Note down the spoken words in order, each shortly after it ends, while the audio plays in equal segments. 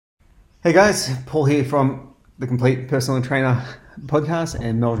Hey guys, Paul here from the Complete Personal Trainer podcast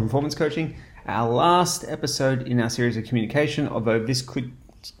and Melbourne Performance Coaching. Our last episode in our series of communication, although this could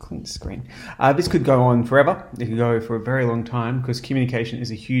clean the screen. This could go on forever. It could go for a very long time because communication is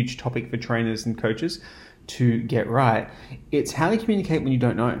a huge topic for trainers and coaches to get right. It's how to communicate when you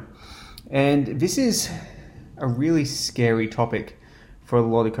don't know. And this is a really scary topic for a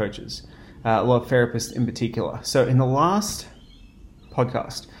lot of coaches, a lot of therapists in particular. So in the last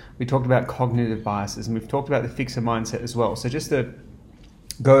podcast, we talked about cognitive biases and we've talked about the fixer mindset as well. So just to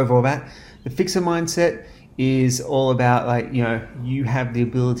go over all that, the fixer mindset is all about you have the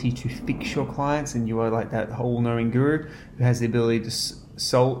ability to fix your clients and you are like that all-knowing guru who has the ability to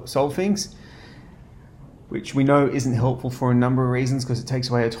solve things, which we know isn't helpful for a number of reasons because it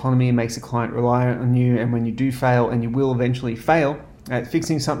takes away autonomy and makes the client reliant on you. And when you do fail, and you will eventually fail at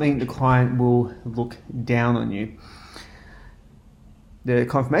fixing something, the client will look down on you. The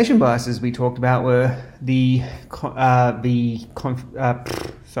confirmation biases we talked about were the cognitive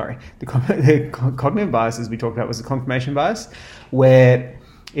biases we talked about was the confirmation bias, where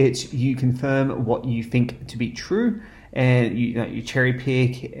it's you confirm what you think to be true, and you cherry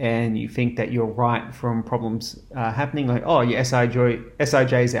pick and you think that you're right from problems happening. Like, oh, your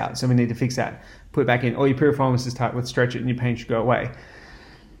SIJ's out, so we need to fix that. Put it back in. Or your piriformis is tight. Let's stretch it, and your pain should go away.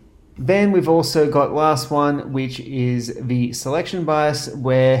 Then we've also got last one, which is the selection bias,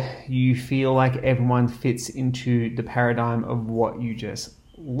 where you feel like everyone fits into the paradigm of what you just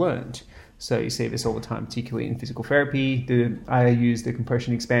learned. So you see this all the time, particularly in physical therapy. I use the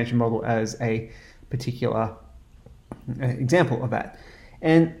compression expansion model as a particular example of that.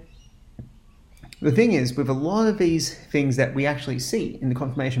 And the thing is, with a lot of these things that we actually see in the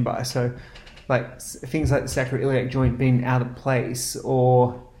confirmation bias, so like things like the sacroiliac joint being out of place,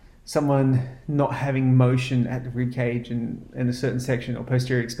 or someone not having motion at the rib cage in a certain section, or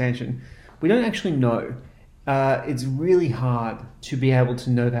posterior expansion, we don't actually know. It's really hard to be able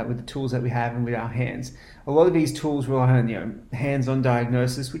to know that with the tools that we have and with our hands. A lot of these tools rely on hands-on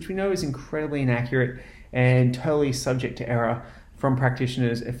diagnosis, which we know is incredibly inaccurate and totally subject to error from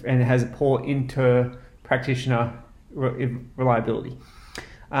practitioners, and it has a poor inter-practitioner reliability.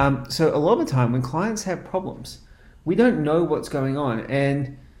 So a lot of the time when clients have problems, we don't know what's going on,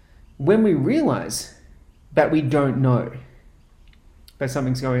 and when we realize that we don't know that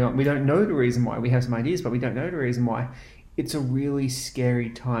something's going on, we don't know the reason why, we have some ideas, but we don't know the reason why, it's a really scary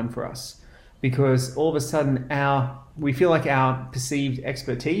time for us, because all of a sudden we feel like our perceived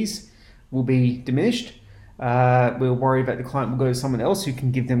expertise will be diminished. We'll worry that the client will go to someone else who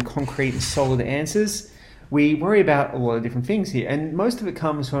can give them concrete and solid answers. We worry about a lot of different things here, and most of it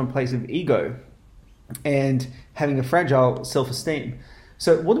comes from a place of ego and having a fragile self-esteem.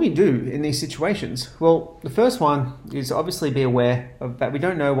 So what do we do in these situations? Well, the first one is obviously be aware of that we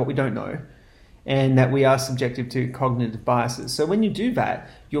don't know what we don't know, and that we are subjective to cognitive biases. So when you do that,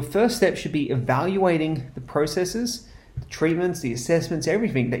 your first step should be evaluating the processes, the treatments, the assessments,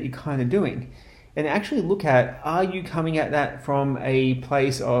 everything that you're kind of doing. And actually look at, are you coming at that from a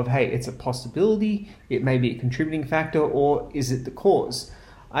place of, hey, it's a possibility, it may be a contributing factor, or is it the cause?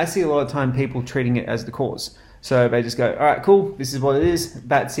 I see a lot of time people treating it as the cause. So they just go, all right, cool, this is what it is,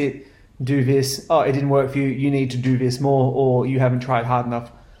 that's it, do this. Oh, it didn't work for you, you need to do this more, or you haven't tried hard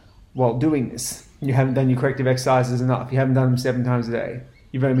enough while doing this. You haven't done your corrective exercises enough, you haven't done them 7 times a day,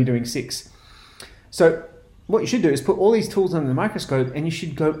 you've only been doing 6. So what you should do is put all these tools under the microscope, and you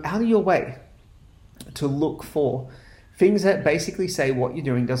should go out of your way to look for things that basically say what you're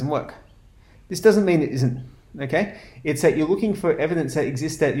doing doesn't work. This doesn't mean it isn't, okay? It's that you're looking for evidence that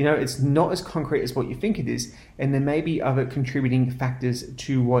exists that, it's not as concrete as what you think it is, and there may be other contributing factors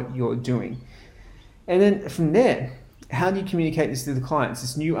to what you're doing. And then from there, how do you communicate this to the clients?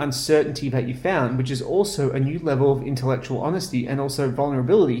 This new uncertainty that you found, which is also a new level of intellectual honesty and also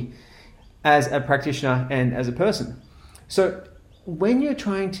vulnerability as a practitioner and as a person. So when you're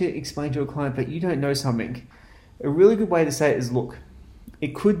trying to explain to a client that you don't know something, a really good way to say it is, look,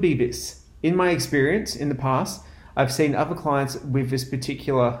 it could be this. In my experience in the past, I've seen other clients with this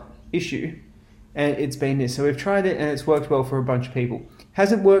particular issue, and it's been this. So we've tried it, and it's worked well for a bunch of people.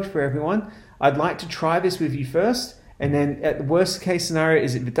 Hasn't worked for everyone. I'd like to try this with you first, and then at the worst case scenario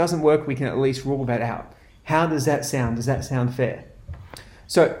is if it doesn't work, we can at least rule that out. How does that sound? Does that sound fair?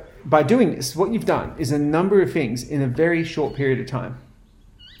 So by doing this, what you've done is a number of things in a very short period of time.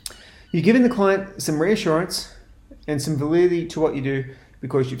 You've given the client some reassurance and some validity to what you do,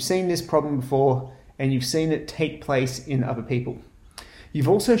 because you've seen this problem before and you've seen it take place in other people. You've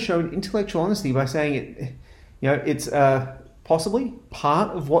also shown intellectual honesty by saying it's possibly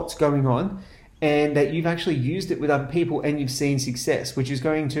part of what's going on, and that you've actually used it with other people and you've seen success, which is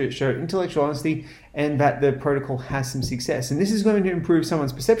going to show intellectual honesty and that the protocol has some success. And this is going to improve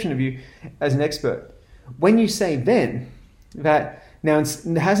someone's perception of you as an expert. When you say then that, now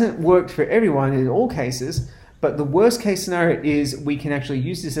it hasn't worked for everyone in all cases, but the worst case scenario is we can actually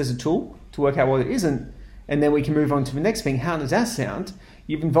use this as a tool to work out what it isn't, and then we can move on to the next thing. How does that sound?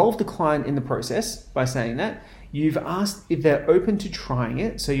 You've involved the client in the process by saying that. You've asked if they're open to trying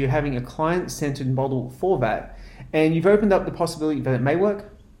it, so you're having a client-centered model for that, and you've opened up the possibility that it may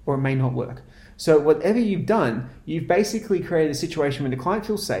work or it may not work. So whatever you've done, you've basically created a situation where the client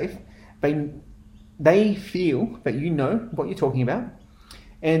feels safe, they feel that you know what you're talking about,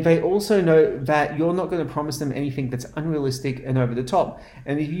 and they also know that you're not going to promise them anything that's unrealistic and over the top.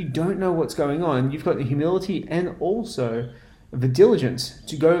 And if you don't know what's going on, you've got the humility and also the diligence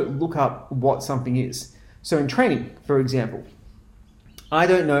to go look up what something is. So in training, for example, I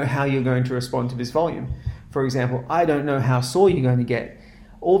don't know how you're going to respond to this volume. For example, I don't know how sore you're going to get.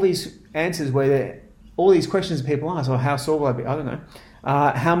 All these answers all these questions that people ask, or how sore will I be? I don't know.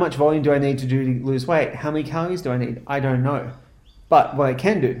 How much volume do I need to do to lose weight? How many calories do I need? I don't know. But what I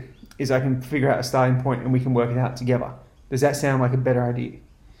can do is I can figure out a starting point and we can work it out together. Does that sound like a better idea?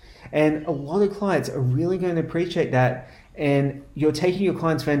 And a lot of clients are really going to appreciate that, and you're taking your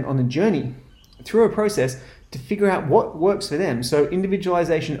clients then on a journey through a process to figure out what works for them. So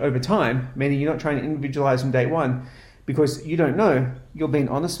individualization over time, meaning you're not trying to individualize from day one because you don't know. You're being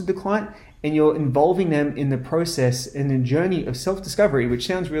honest with the client and you're involving them in the process, in the journey of self-discovery, which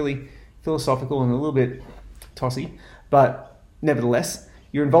sounds really philosophical and a little bit tossy, but nevertheless,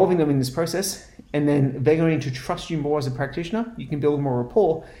 you're involving them in this process, and then they're going to trust you more as a practitioner. You can build more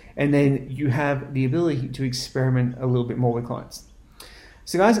rapport, and then you have the ability to experiment a little bit more with clients.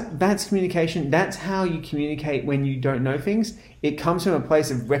 So guys, that's communication. That's how you communicate when you don't know things. It comes from a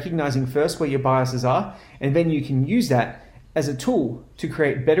place of recognizing first where your biases are, and then you can use that as a tool to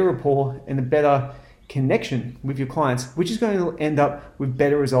create better rapport and a better connection with your clients, which is going to end up with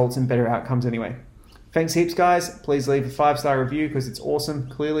better results and better outcomes anyway. Thanks heaps, guys. Please leave a 5-star review because it's awesome,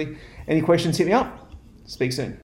 clearly. Any questions, hit me up. Speak soon.